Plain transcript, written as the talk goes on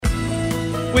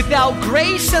without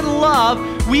grace and love,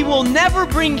 we will never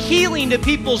bring healing to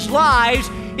people's lives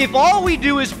if all we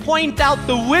do is point out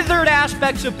the withered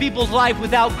aspects of people's life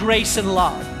without grace and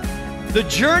love. The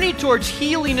journey towards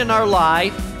healing in our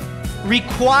life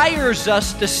requires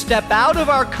us to step out of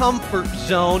our comfort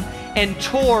zone and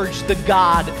towards the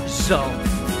God zone.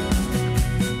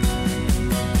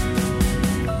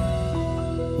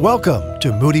 Welcome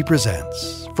to Moody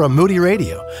Presents from Moody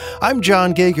Radio. I'm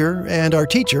John Gager, and our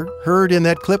teacher, heard in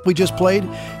that clip we just played,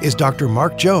 is Dr.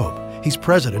 Mark Jobe. He's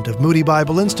president of Moody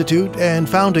Bible Institute and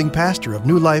founding pastor of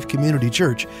New Life Community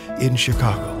Church in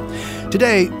Chicago.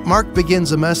 Today, Mark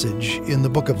begins a message in the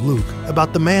book of Luke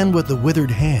about the man with the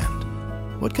withered hand.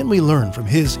 What can we learn from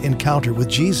his encounter with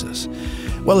Jesus?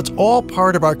 Well, it's all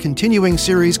part of our continuing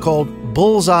series called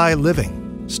Bullseye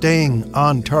Living, staying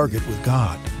on target with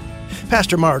God.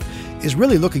 Pastor Mark is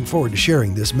really looking forward to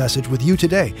sharing this message with you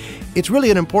today. It's really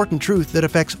an important truth that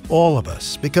affects all of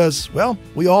us because, well,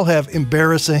 we all have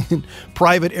embarrassing,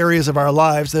 private areas of our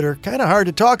lives that are kind of hard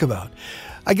to talk about.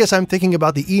 I guess I'm thinking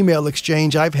about the email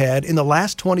exchange I've had in the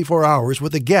last 24 hours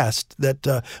with a guest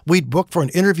that we'd booked for an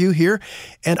interview here,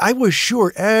 and I was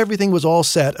sure everything was all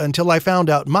set until I found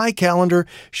out my calendar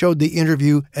showed the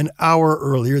interview an hour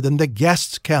earlier than the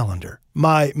guest's calendar.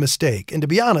 My mistake. And to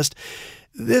be honest,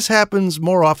 this happens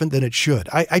more often than it should.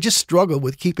 I just struggle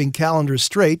with keeping calendars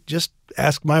straight. Just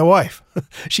ask my wife.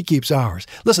 She keeps ours.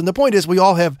 Listen, the point is we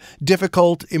all have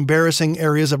difficult, embarrassing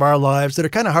areas of our lives that are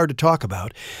kind of hard to talk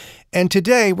about. And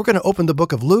today we're going to open the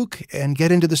book of Luke and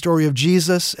get into the story of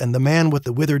Jesus and the man with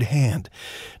the withered hand.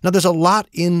 Now, there's a lot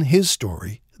in his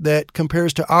story that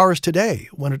compares to ours today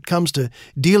when it comes to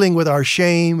dealing with our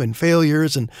shame and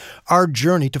failures and our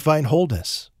journey to find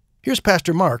wholeness. Here's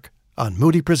Pastor Mark on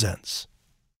Moody Presents.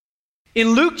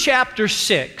 In Luke chapter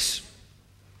 6,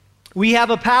 we have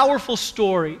a powerful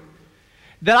story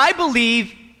that I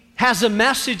believe has a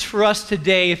message for us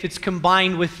today if it's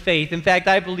combined with faith. In fact,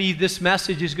 I believe this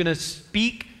message is going to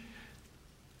speak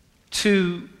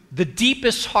to the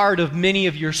deepest heart of many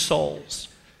of your souls.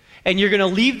 And you're going to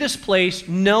leave this place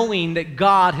knowing that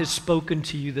God has spoken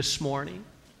to you this morning.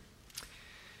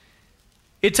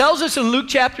 It tells us in Luke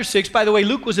chapter 6, by the way,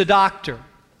 Luke was a doctor.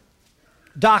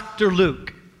 Dr.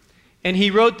 Luke. And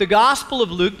he wrote the Gospel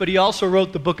of Luke, but he also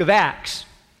wrote the book of Acts.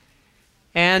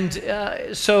 And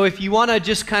so if you want to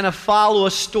just kind of follow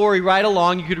a story right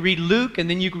along, you could read Luke, and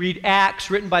then you could read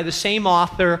Acts, written by the same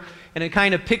author, and it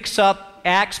kind of picks up,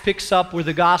 Acts picks up where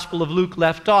the Gospel of Luke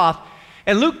left off.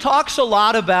 And Luke talks a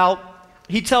lot about,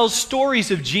 he tells stories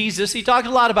of Jesus. He talks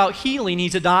a lot about healing.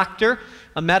 He's a doctor,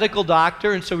 a medical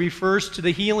doctor, and so refers to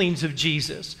the healings of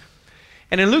Jesus.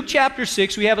 And in Luke chapter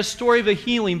 6, we have a story of a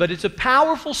healing, but it's a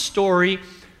powerful story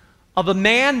of a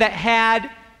man that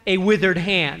had a withered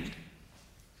hand.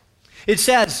 It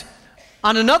says,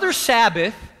 on another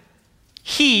Sabbath,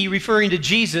 he, referring to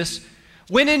Jesus,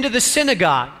 went into the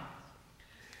synagogue.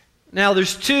 Now,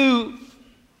 there's two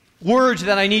words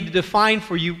that I need to define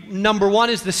for you. Number one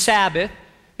is the Sabbath,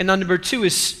 and number two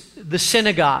is the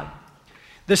synagogue.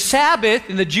 The Sabbath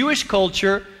in the Jewish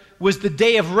culture was the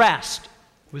day of rest.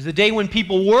 It was the day when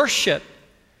people worshiped.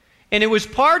 And it was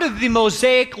part of the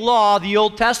Mosaic law, the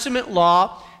Old Testament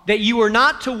law, that you were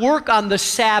not to work on the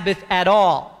Sabbath at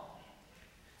all.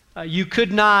 You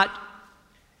could not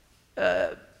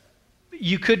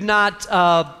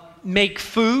make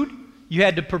food. You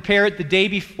had to prepare it the day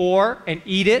before and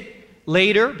eat it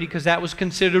later because that was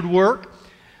considered work.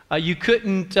 You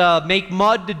couldn't make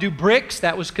mud to do bricks.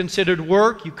 That was considered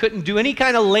work. You couldn't do any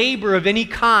kind of labor of any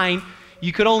kind.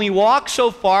 You could only walk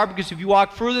so far because if you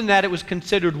walked further than that, it was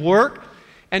considered work.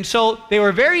 And so they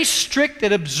were very strict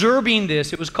at observing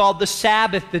this. It was called the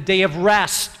Sabbath, the day of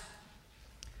rest.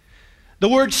 The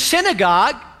word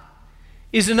synagogue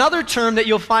is another term that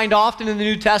you'll find often in the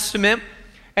New Testament,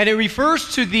 and it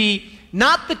refers to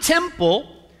not the temple.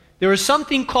 There was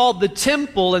something called the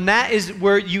temple, and that is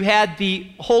where you had the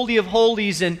Holy of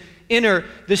Holies and inner.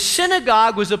 The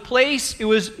synagogue was a place, it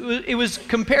was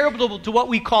comparable to what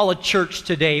we call a church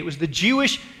today. It was the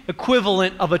Jewish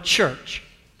equivalent of a church.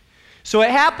 So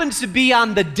it happens to be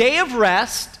on the day of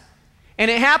rest,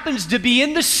 and it happens to be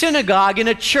in the synagogue in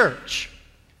a church.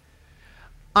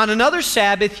 On another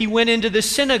Sabbath, he went into the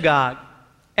synagogue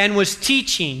and was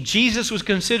teaching. Jesus was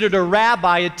considered a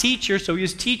rabbi, a teacher, so he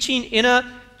was teaching in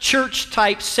a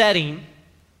church-type setting.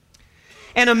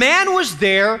 And a man was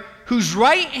there whose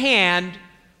right hand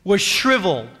was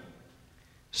shriveled.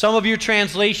 Some of your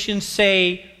translations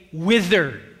say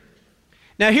withered.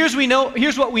 Now here's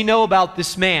what we know about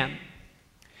this man.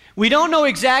 We don't know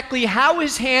exactly how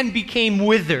his hand became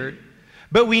withered,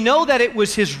 but we know that it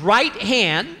was his right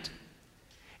hand,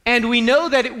 And we know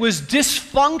that it was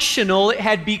dysfunctional. It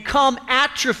had become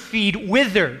atrophied,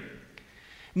 withered.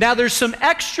 Now, there's some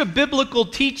extra biblical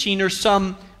teaching or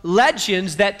some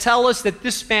legends that tell us that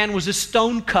this man was a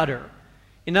stone cutter.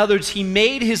 In other words, he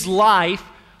made his life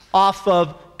off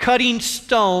of cutting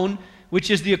stone, which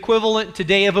is the equivalent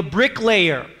today of a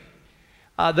bricklayer.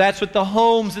 That's what the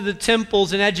homes and the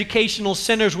temples and educational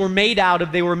centers were made out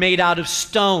of. They were made out of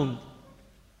stone.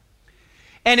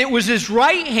 And it was his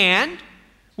right hand,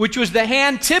 which was the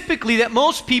hand typically that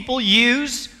most people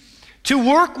use to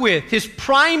work with, his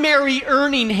primary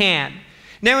earning hand.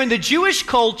 Now, in the Jewish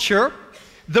culture,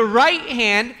 the right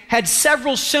hand had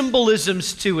several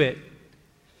symbolisms to it.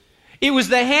 It was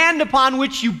the hand upon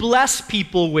which you bless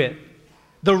people with,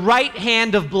 the right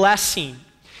hand of blessing.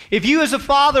 If you as a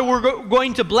father were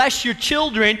going to bless your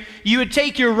children, you would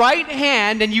take your right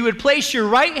hand and you would place your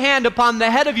right hand upon the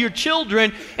head of your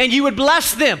children and you would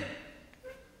bless them.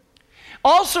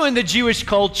 Also in the Jewish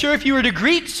culture, if you were to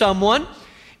greet someone,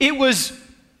 it was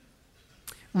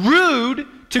rude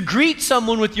to greet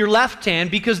someone with your left hand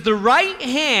because the right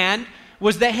hand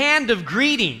was the hand of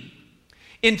greeting.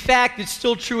 In fact, it's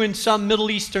still true in some Middle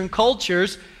Eastern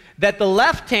cultures that the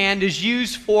left hand is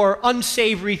used for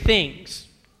unsavory things.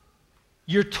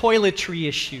 Your toiletry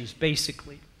issues,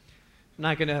 basically. I'm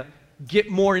not going to get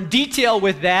more in detail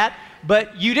with that,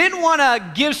 but you didn't want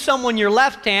to give someone your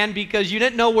left hand because you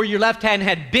didn't know where your left hand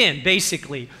had been,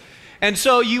 basically. And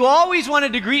so you always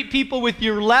wanted to greet people with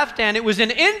your left hand. It was an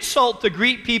insult to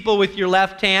greet people with your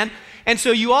left hand. And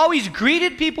so you always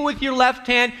greeted people with your left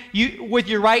hand, with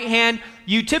your right hand.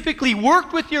 You typically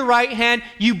worked with your right hand.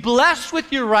 You blessed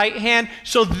with your right hand.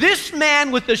 So this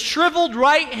man with the shriveled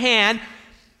right hand,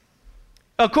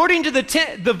 according to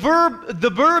the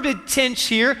verb tense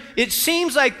here, it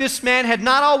seems like this man had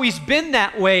not always been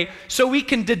that way. So we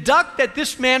can deduct that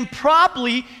this man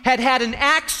probably had had an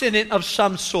accident of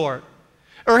some sort,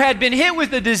 or had been hit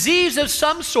with a disease of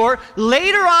some sort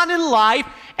later on in life,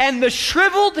 and the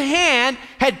shriveled hand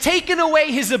had taken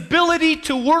away his ability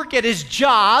to work at his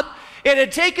job. It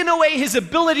had taken away his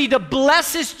ability to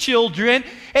bless his children.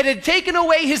 It had taken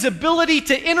away his ability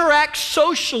to interact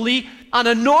socially on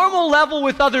a normal level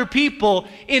with other people.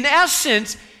 In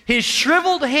essence, his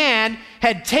shriveled hand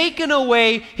had taken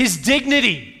away his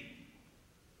dignity.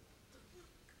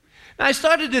 And I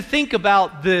started to think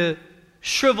about the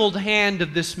shriveled hand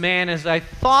of this man. As I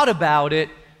thought about it,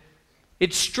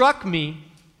 it struck me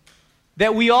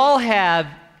that we all have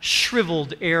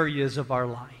shriveled areas of our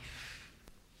life.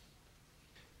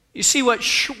 You see,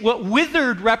 what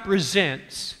withered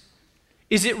represents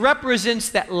is it represents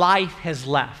that life has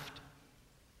left.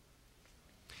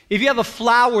 If you have a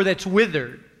flower that's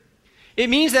withered, it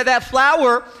means that that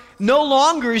flower no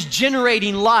longer is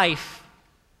generating life.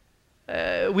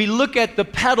 We look at the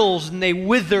petals and they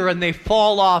wither and they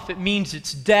fall off. It means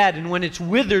it's dead. And when it's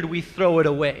withered, we throw it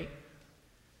away.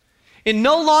 It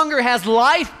no longer has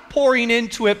life pouring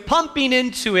into it, pumping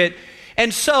into it.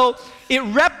 And so it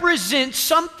represents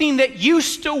something that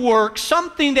used to work,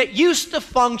 something that used to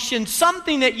function,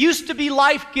 something that used to be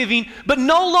life-giving, but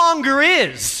no longer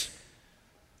is.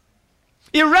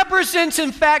 It represents,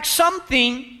 in fact,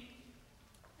 something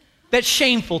that's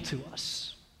shameful to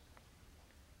us.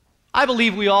 I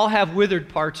believe we all have withered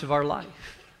parts of our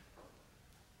life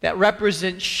that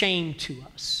represent shame to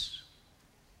us,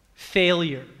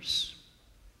 failures,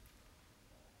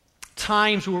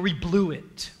 times where we blew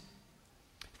it,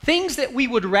 things that we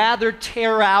would rather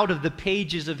tear out of the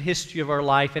pages of history of our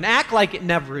life and act like it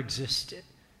never existed.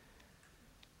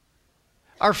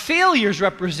 Our failures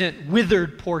represent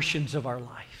withered portions of our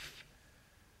life.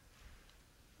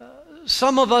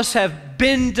 Some of us have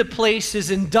been to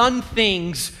places and done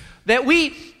things that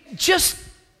we just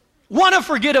want to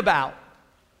forget about.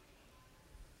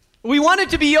 We want it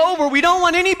to be over. We don't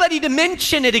want anybody to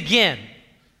mention it again.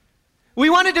 We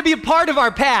want it to be a part of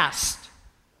our past.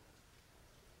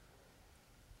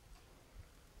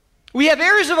 We have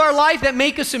areas of our life that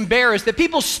make us embarrassed, that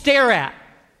people stare at.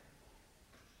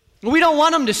 We don't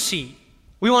want them to see.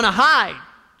 We want to hide.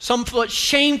 Something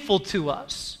shameful to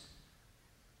us.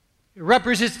 It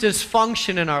represents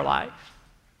dysfunction in our life.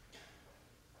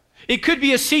 It could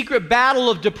be a secret battle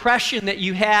of depression that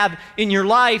you have in your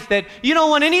life that you don't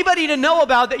want anybody to know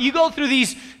about, that you go through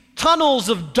these tunnels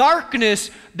of darkness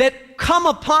that come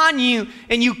upon you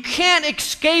and you can't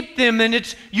escape them, and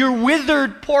it's your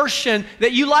withered portion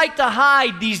that you like to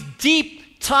hide, these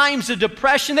deep times of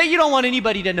depression that you don't want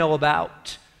anybody to know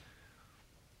about.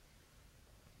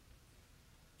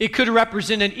 It could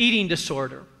represent an eating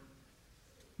disorder,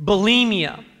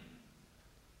 bulimia.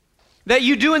 that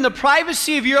you do in the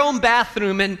privacy of your own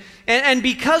bathroom, and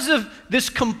because of this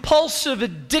compulsive,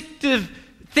 addictive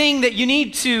thing that you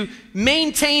need to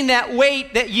maintain that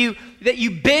weight that you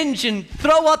binge and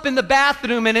throw up in the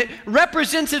bathroom, and it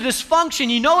represents a dysfunction.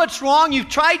 You know it's wrong. You've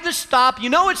tried to stop. You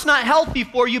know it's not healthy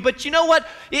for you, but you know what?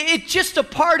 It's just a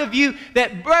part of you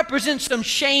that represents some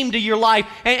shame to your life,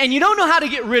 and you don't know how to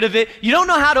get rid of it. You don't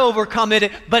know how to overcome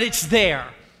it, but it's there.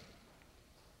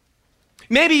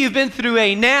 Maybe you've been through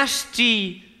a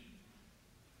nasty,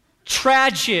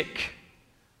 tragic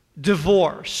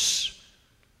divorce.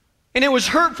 And it was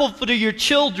hurtful to your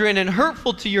children and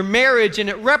hurtful to your marriage, and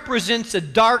it represents a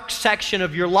dark section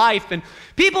of your life. And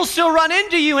people still run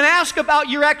into you and ask about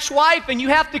your ex-wife, and you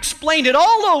have to explain it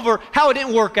all over how it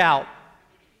didn't work out.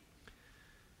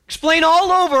 Explain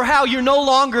all over how you're no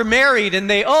longer married, and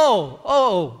they,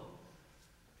 and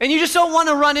you just don't want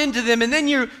to run into them, and then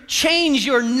you change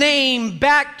your name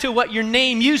back to what your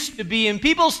name used to be, and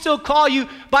people still call you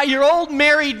by your old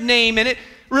married name, and it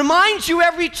reminds you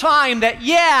every time that,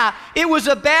 yeah, it was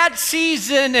a bad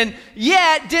season, and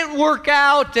yeah, it didn't work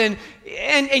out, and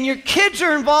your kids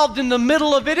are involved in the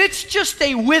middle of it. It's just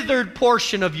a withered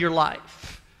portion of your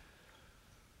life.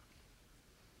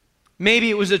 Maybe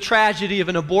it was a tragedy of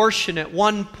an abortion at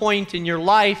one point in your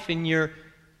life, in your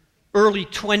early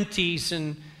 20s,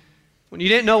 and when you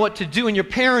didn't know what to do, and your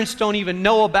parents don't even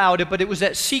know about it, but it was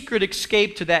that secret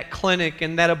escape to that clinic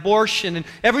and that abortion, and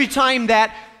every time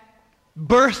that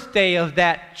birthday of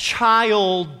that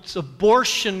child's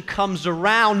abortion comes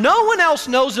around, no one else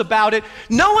knows about it.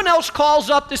 No one else calls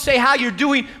up to say how you're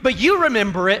doing, but you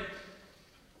remember it.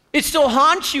 It still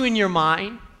haunts you in your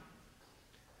mind.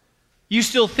 You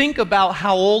still think about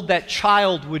how old that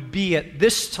child would be at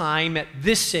this time, at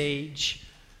this age.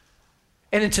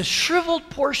 And it's a shriveled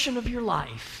portion of your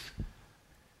life.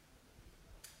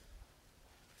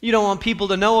 You don't want people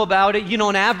to know about it. You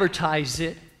don't advertise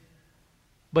it.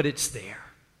 But it's there.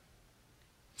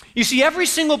 You see, every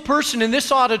single person in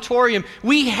this auditorium,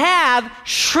 we have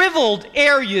shriveled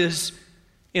areas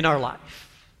in our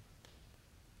life.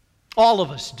 All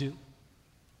of us do.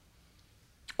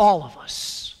 All of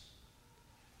us.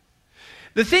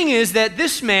 The thing is that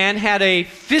this man had a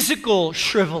physical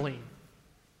shriveling.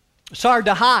 It's hard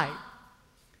to hide.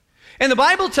 And the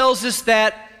Bible tells us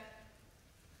that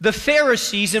the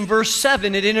Pharisees, in verse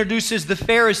 7, it introduces the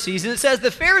Pharisees, and it says the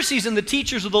Pharisees and the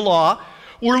teachers of the law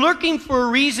were looking for a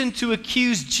reason to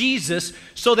accuse Jesus,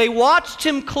 so they watched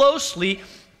him closely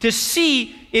to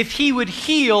see if he would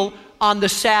heal on the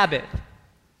Sabbath.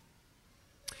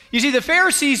 You see, the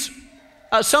Pharisees,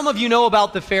 some of you know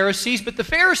about the Pharisees, but the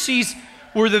Pharisees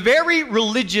were the very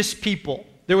religious people.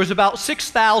 There was about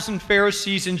 6,000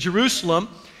 Pharisees in Jerusalem,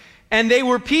 and they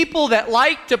were people that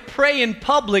liked to pray in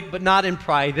public but not in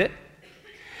private.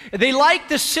 They liked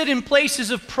to sit in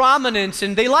places of prominence,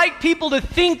 and they liked people to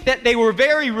think that they were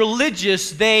very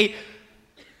religious. They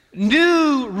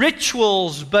knew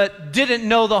rituals but didn't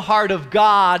know the heart of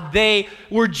God. They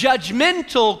were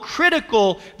judgmental,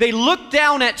 critical. They looked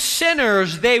down at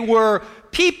sinners. They were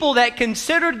people that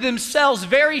considered themselves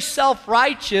very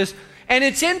self-righteous. And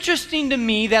it's interesting to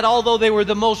me that although they were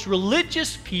the most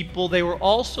religious people, they were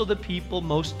also the people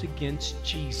most against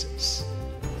Jesus.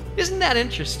 Isn't that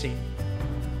interesting?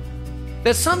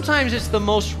 That sometimes it's the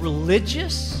most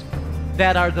religious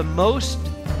that are the most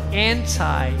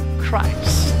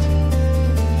anti-Christ.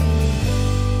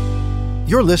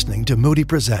 You're listening to Moody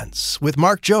Presents with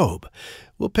Mark Jobe.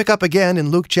 We'll pick up again in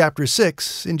Luke chapter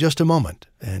 6 in just a moment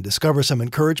and discover some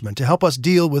encouragement to help us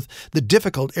deal with the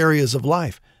difficult areas of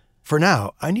life. For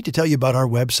now, I need to tell you about our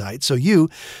website so you,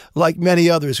 like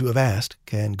many others who have asked,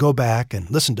 can go back and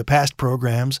listen to past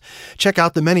programs, check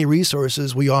out the many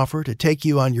resources we offer to take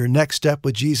you on your next step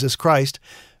with Jesus Christ,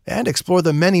 and explore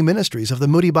the many ministries of the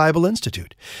Moody Bible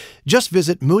Institute. Just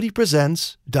visit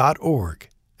moodypresents.org.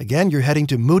 Again, you're heading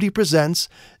to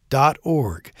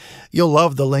moodypresents.org. You'll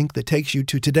love the link that takes you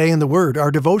to Today in the Word,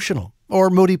 our devotional, or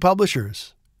Moody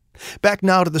Publishers. Back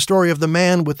now to the story of the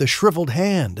man with the shriveled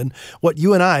hand and what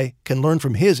you and I can learn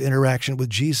from his interaction with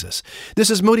Jesus. This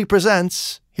is Moody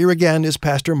Presents. Here again is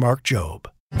Pastor Mark Jobe.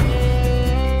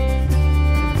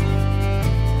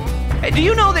 Hey, do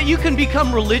you know that you can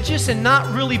become religious and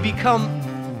not really become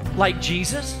like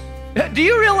Jesus? Do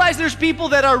you realize there's people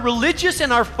that are religious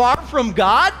and are far from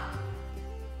God?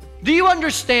 Do you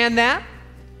understand that?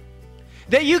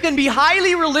 That you can be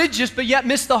highly religious but yet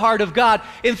miss the heart of God.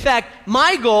 In fact,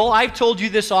 my goal, I've told you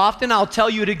this often, I'll tell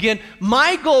you it again,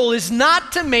 my goal is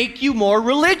not to make you more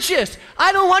religious.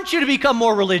 I don't want you to become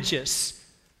more religious.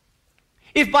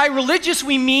 If by religious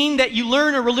we mean that you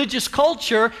learn a religious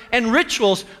culture and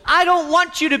rituals, I don't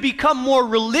want you to become more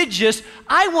religious.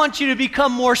 I want you to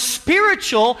become more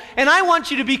spiritual, and I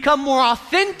want you to become more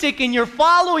authentic in your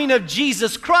following of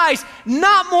Jesus Christ,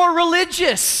 not more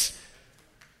religious.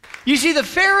 You see, the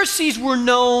Pharisees were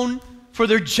known for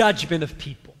their judgment of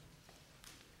people.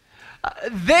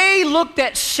 They looked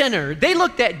at sinners. They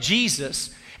looked at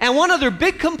Jesus, and one of their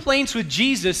big complaints with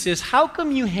Jesus is, how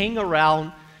come you hang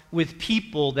around with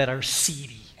people that are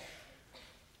seedy?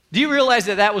 Do you realize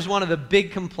that that was one of the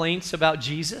big complaints about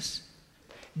Jesus?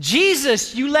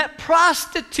 Jesus, you let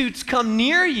prostitutes come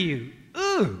near you.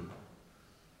 Ooh.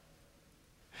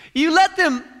 You let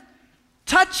them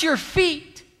touch your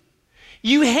feet.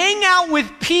 You hang out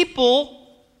with people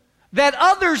that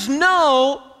others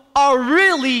know are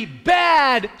really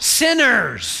bad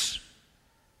sinners.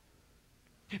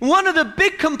 One of the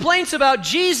big complaints about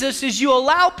Jesus is you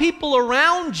allow people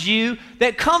around you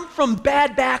that come from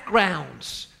bad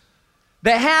backgrounds,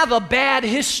 that have a bad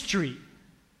history,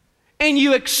 and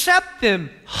you accept them,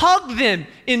 hug them,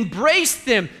 embrace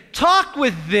them, talk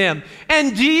with them.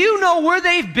 And do you know where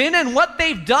they've been and what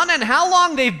they've done and how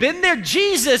long they've been there?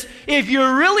 Jesus, if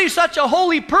you're really such a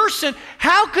holy person,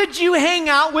 how could you hang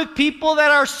out with people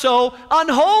that are so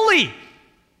unholy?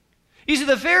 You see,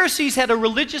 the Pharisees had a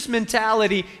religious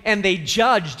mentality, and they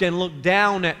judged and looked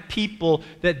down at people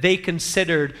that they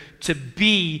considered to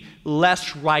be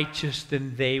less righteous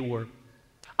than they were.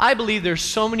 I believe there's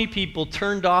so many people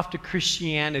turned off to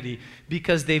Christianity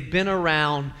because they've been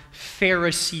around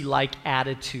Pharisee-like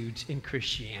attitudes in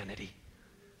Christianity.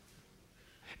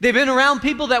 They've been around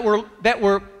people that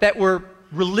were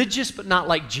religious but not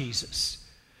like Jesus.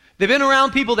 They've been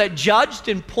around people that judged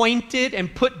and pointed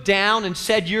and put down and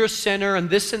said you're a sinner and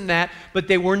this and that, but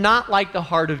they were not like the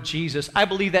heart of Jesus. I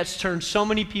believe that's turned so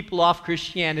many people off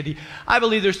Christianity. I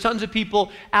believe there's tons of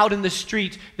people out in the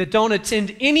streets that don't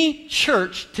attend any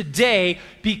church today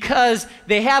because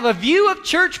they have a view of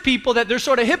church people that they're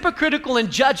sort of hypocritical and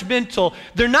judgmental.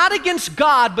 They're not against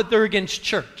God, but they're against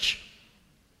church.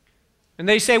 And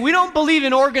they say, we don't believe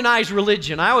in organized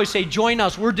religion. I always say, join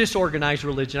us. We're disorganized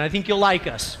religion. I think you'll like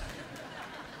us.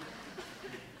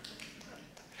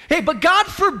 Hey, but God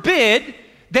forbid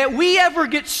that we ever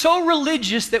get so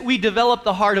religious that we develop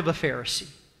the heart of a Pharisee.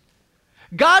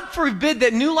 God forbid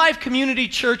that New Life Community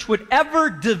Church would ever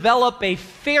develop a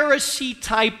Pharisee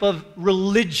type of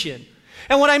religion.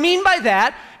 And what I mean by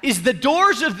that is the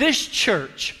doors of this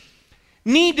church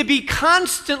need to be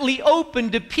constantly open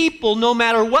to people no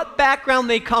matter what background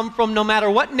they come from, no matter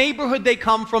what neighborhood they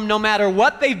come from, no matter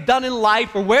what they've done in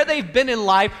life or where they've been in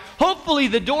life. Hopefully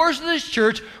the doors of this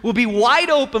church will be wide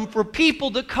open for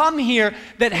people to come here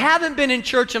that haven't been in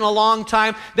church in a long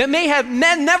time, that may have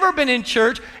never been in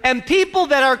church, and people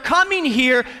that are coming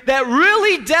here that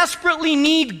really desperately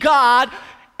need God.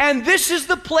 And this is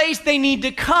the place they need to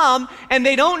come, and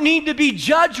they don't need to be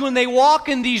judged when they walk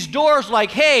in these doors like,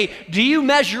 hey, do you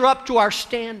measure up to our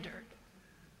standard?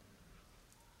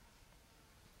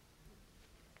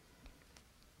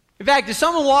 In fact, if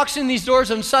someone walks in these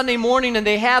doors on Sunday morning and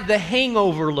they have the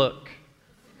hangover look,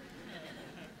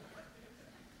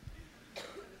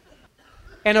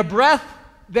 and a breath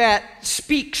that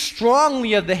speaks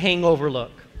strongly of the hangover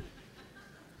look,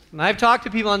 and I've talked to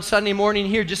people on Sunday morning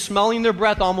here, just smelling their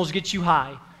breath almost gets you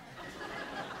high.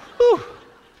 Whew.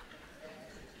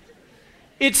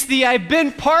 It's the I've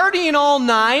been partying all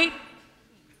night,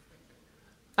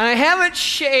 and I haven't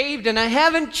shaved, and I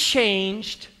haven't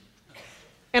changed,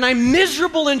 and I'm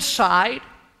miserable inside,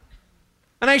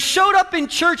 and I showed up in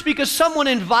church because someone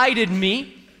invited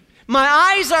me. My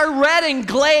eyes are red and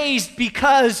glazed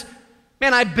because,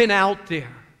 man, I've been out there.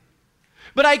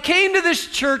 But I came to this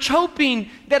church hoping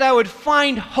that I would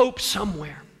find hope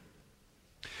somewhere.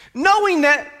 Knowing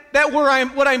that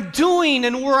what I'm doing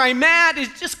and where I'm at is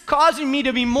just causing me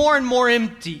to be more and more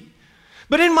empty.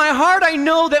 But in my heart, I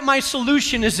know that my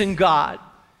solution is in God.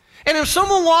 And if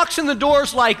someone walks in the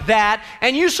doors like that,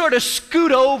 and you sort of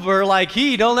scoot over like,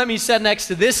 don't let me sit next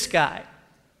to this guy.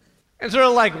 And sort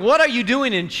of like, what are you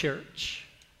doing in church?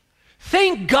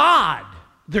 Thank God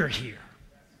they're here.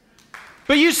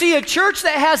 But you see, a church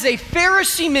that has a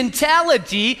Pharisee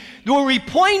mentality where we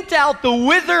point out the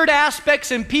withered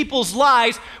aspects in people's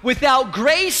lives without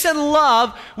grace and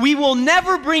love, we will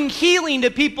never bring healing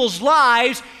to people's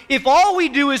lives if all we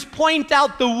do is point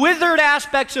out the withered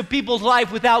aspects of people's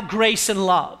life without grace and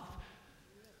love.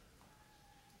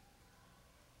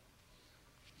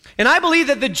 And I believe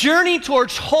that the journey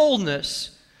towards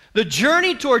wholeness, the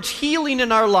journey towards healing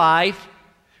in our life,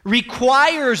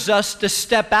 requires us to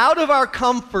step out of our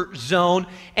comfort zone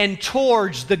and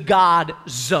towards the God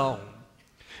zone.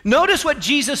 Notice what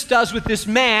Jesus does with this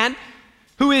man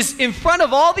who is in front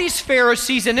of all these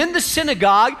Pharisees and in the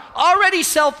synagogue, already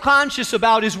self-conscious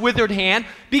about his withered hand,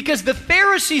 because the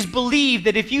Pharisees believed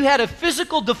that if you had a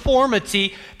physical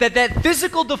deformity, that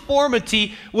physical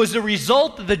deformity was the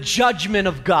result of the judgment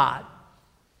of God.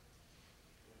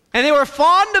 And they were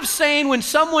fond of saying when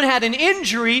someone had an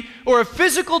injury or a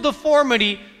physical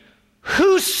deformity,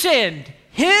 who sinned,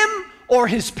 him or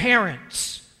his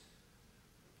parents?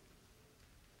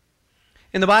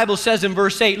 And the Bible says in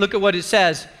verse 8, look at what it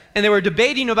says. And they were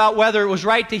debating about whether it was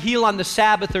right to heal on the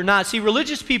Sabbath or not. See,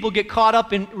 religious people get caught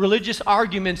up in religious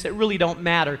arguments that really don't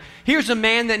matter. Here's a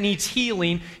man that needs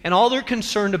healing, and all they're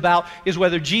concerned about is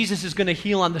whether Jesus is going to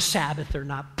heal on the Sabbath or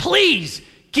not. Please,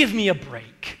 give me a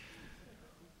break.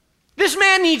 This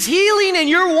man needs healing, and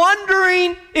you're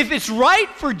wondering if it's right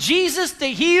for Jesus to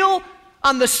heal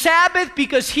on the Sabbath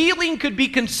because healing could be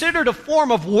considered a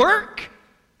form of work?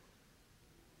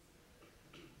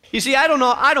 You see, I don't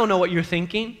know what you're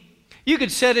thinking. You could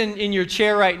sit in your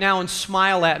chair right now and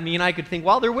smile at me, and I could think,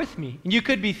 well, they're with me. And you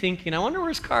could be thinking, I wonder where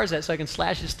his car's at so I can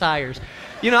slash his tires.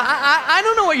 You know, I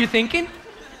don't know what you're thinking.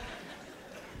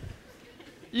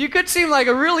 You could seem like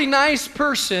a really nice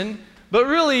person, but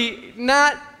really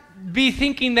not be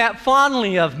thinking that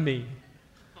fondly of me.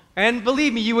 And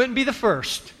believe me, you wouldn't be the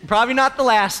first. Probably not the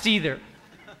last either.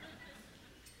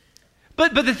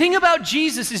 But the thing about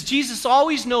Jesus is Jesus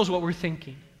always knows what we're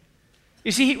thinking.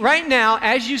 You see, right now,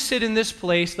 as you sit in this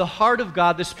place, the heart of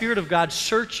God, the Spirit of God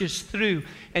searches through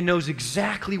and knows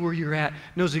exactly where you're at,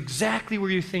 knows exactly where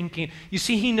you're thinking. You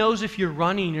see, He knows if you're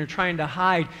running or trying to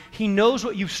hide. He knows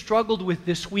what you've struggled with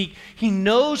this week. He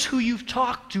knows who you've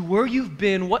talked to, where you've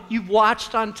been, what you've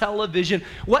watched on television,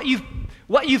 what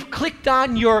you've clicked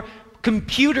on your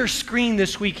computer screen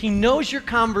this week. He knows your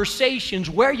conversations,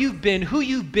 where you've been, who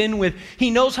you've been with. He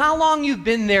knows how long you've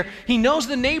been there. He knows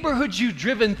the neighborhoods you've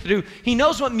driven through. He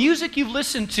knows what music you've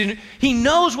listened to. He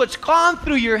knows what's gone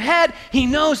through your head. He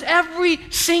knows every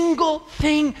single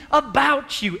thing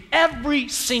about you. Every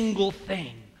single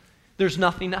thing. There's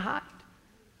nothing to hide.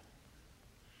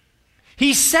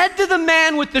 He said to the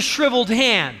man with the shriveled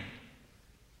hand,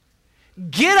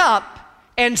 "Get up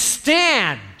and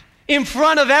stand in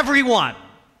front of everyone."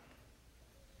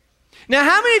 Now,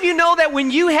 how many of you know that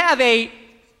when you have a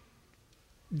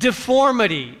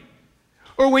deformity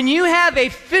or when you have a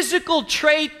physical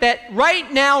trait that right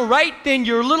now, right then,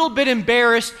 you're a little bit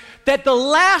embarrassed, that the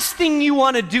last thing you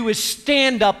want to do is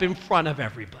stand up in front of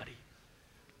everybody?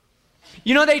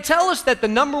 You know, they tell us that the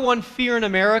number one fear in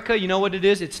America, you know what it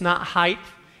is? It's not height,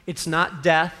 it's not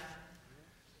death,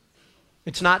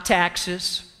 it's not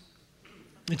taxes,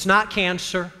 it's not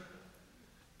cancer.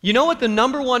 You know what the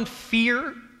number one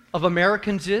fear of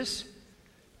Americans is?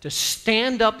 To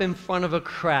stand up in front of a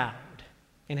crowd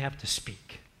and have to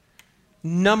speak.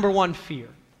 Number one fear.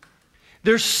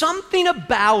 There's something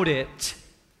about it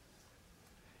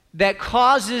that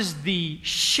causes the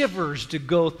shivers to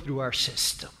go through our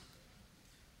system.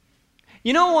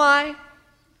 You know why?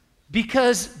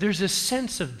 Because there's a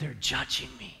sense of they're judging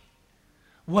me.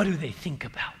 What do they think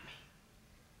about me?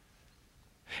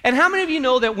 And how many of you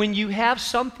know that when you have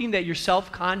something that you're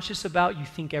self-conscious about, you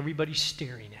think everybody's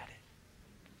staring at it?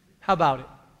 How about it?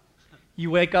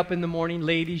 You wake up in the morning,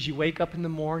 ladies, you wake up in the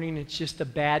morning, it's just a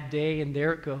bad day, and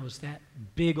there it goes, that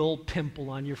big old pimple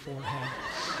on your forehead.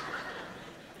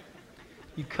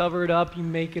 You cover it up, you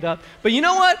make it up. But you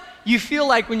know what? You feel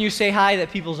like when you say hi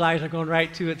that people's eyes are going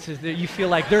right to it. So you feel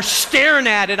like they're staring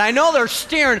at it. I know they're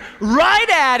staring right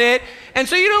at it. And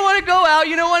so you don't want to go out.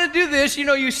 You don't want to do this. You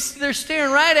know, they're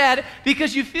staring right at it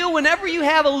because you feel whenever you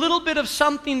have a little bit of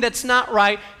something that's not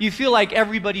right, you feel like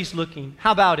everybody's looking.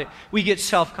 How about it? We get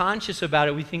self-conscious about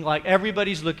it. We think like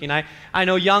everybody's looking. I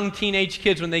know young teenage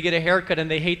kids when they get a haircut and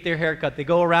they hate their haircut. They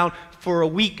go around for a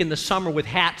week in the summer with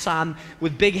hats on,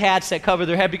 with big hats that cover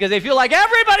their head because they feel like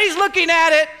everybody's looking at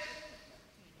it.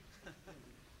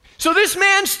 So this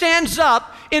man stands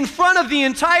up in front of the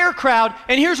entire crowd,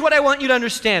 and here's what I want you to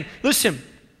understand. Listen,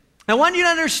 I want you to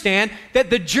understand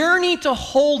that the journey to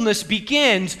wholeness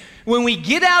begins when we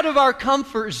get out of our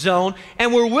comfort zone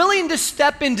and we're willing to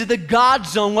step into the God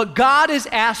zone, what God is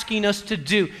asking us to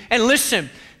do. And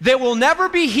listen, there will never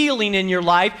be healing in your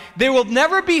life. There will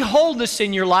never be wholeness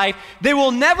in your life. There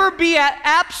will never be an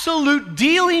absolute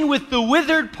dealing with the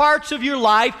withered parts of your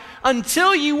life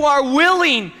until you are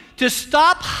willing to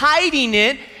stop hiding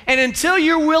it and until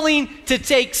you're willing to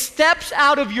take steps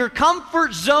out of your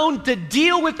comfort zone to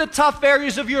deal with the tough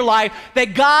areas of your life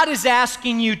that God is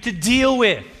asking you to deal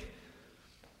with.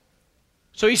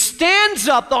 So he stands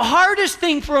up, the hardest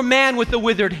thing for a man with a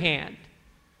withered hand.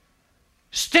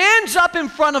 stands up in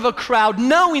front of a crowd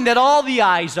knowing that all the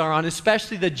eyes are on,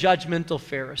 especially the judgmental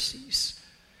Pharisees.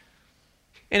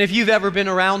 And if you've ever been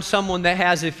around someone that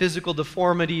has a physical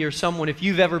deformity, or if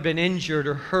you've ever been injured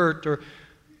or hurt, or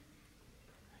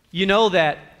you know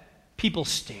that people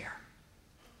stare.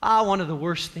 One of the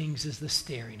worst things is the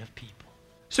staring of people.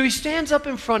 So he stands up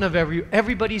in front of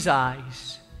everybody's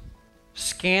eyes,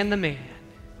 scan the man,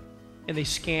 and they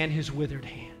scan his withered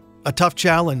hand. A tough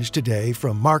challenge today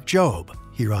from Mark Jobe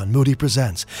here on Moody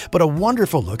Presents, but a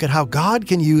wonderful look at how God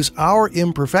can use our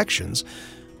imperfections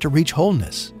to reach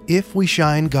wholeness if we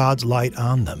shine God's light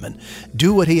on them and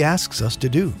do what He asks us to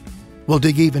do. We'll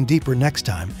dig even deeper next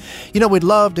time. We'd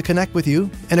love to connect with you,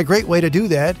 and a great way to do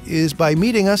that is by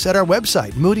meeting us at our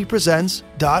website,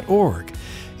 moodypresents.org.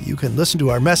 You can listen to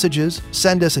our messages,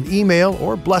 send us an email,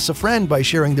 or bless a friend by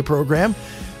sharing the program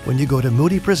when you go to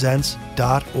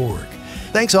moodypresents.org.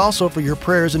 Thanks also for your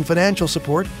prayers and financial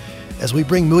support as we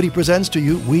bring Moody Presents to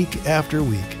you week after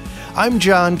week. I'm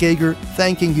John Gager,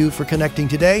 thanking you for connecting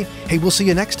today. Hey, we'll see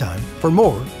you next time for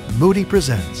more Moody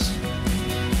Presents.